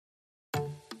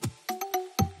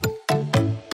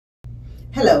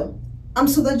Hello, I'm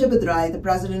Sudha Jebadurai, the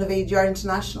president of Agr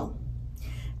International.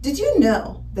 Did you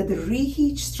know that the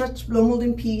reheat stretch blow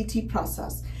molding PET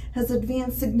process has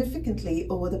advanced significantly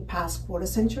over the past quarter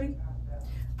century?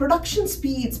 Production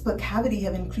speeds per cavity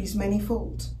have increased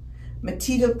many-fold.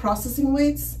 Material processing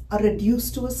weights are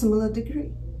reduced to a similar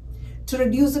degree. To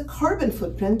reduce the carbon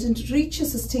footprint and to reach your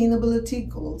sustainability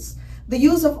goals, the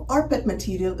use of rPET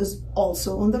material is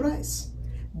also on the rise.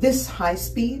 This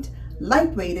high-speed,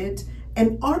 light-weighted,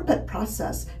 and rPET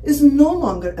process is no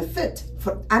longer a fit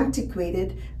for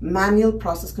antiquated manual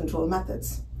process control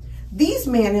methods. These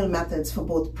manual methods for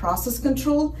both process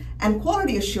control and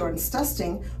quality assurance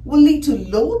testing will lead to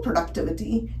lower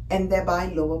productivity and thereby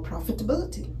lower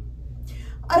profitability.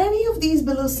 Are any of these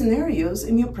below scenarios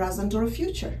in your present or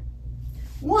future?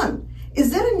 1.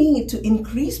 Is there a need to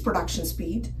increase production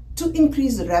speed to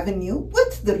increase revenue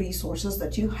with the resources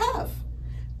that you have?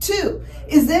 2.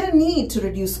 Is there a need to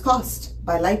reduce cost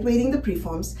by lightweighting the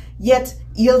preforms, yet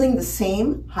yielding the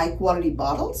same high-quality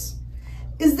bottles?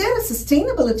 Is there a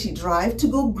sustainability drive to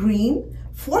go green,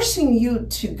 forcing you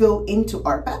to go into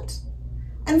rPET?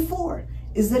 And 4.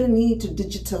 Is there a need to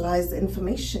digitalize the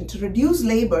information to reduce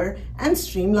labor and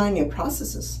streamline your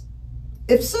processes?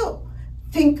 If so,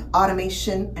 think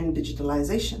automation and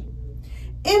digitalization.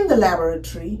 In the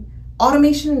laboratory,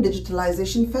 automation and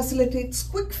digitalization facilitates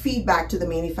quick feedback to the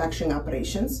manufacturing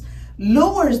operations,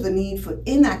 lowers the need for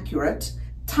inaccurate,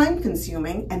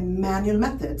 time-consuming, and manual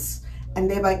methods, and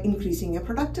thereby increasing your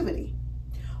productivity.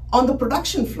 On the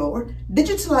production floor,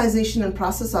 digitalization and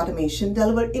process automation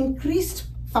deliver increased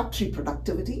factory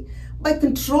productivity by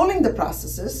controlling the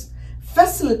processes,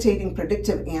 facilitating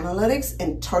predictive analytics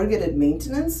and targeted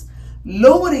maintenance,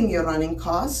 lowering your running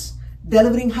costs,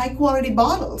 delivering high-quality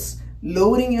bottles,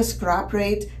 lowering your scrap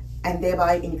rate, and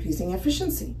thereby increasing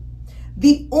efficiency.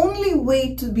 The only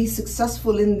way to be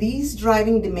successful in these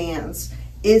driving demands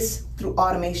is through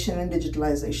automation and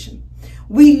digitalization.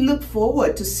 We look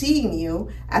forward to seeing you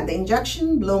at the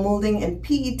Injection, Blow Molding, and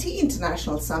PET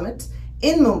International Summit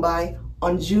in Mumbai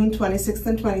on June 26th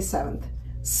and 27th.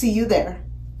 See you there.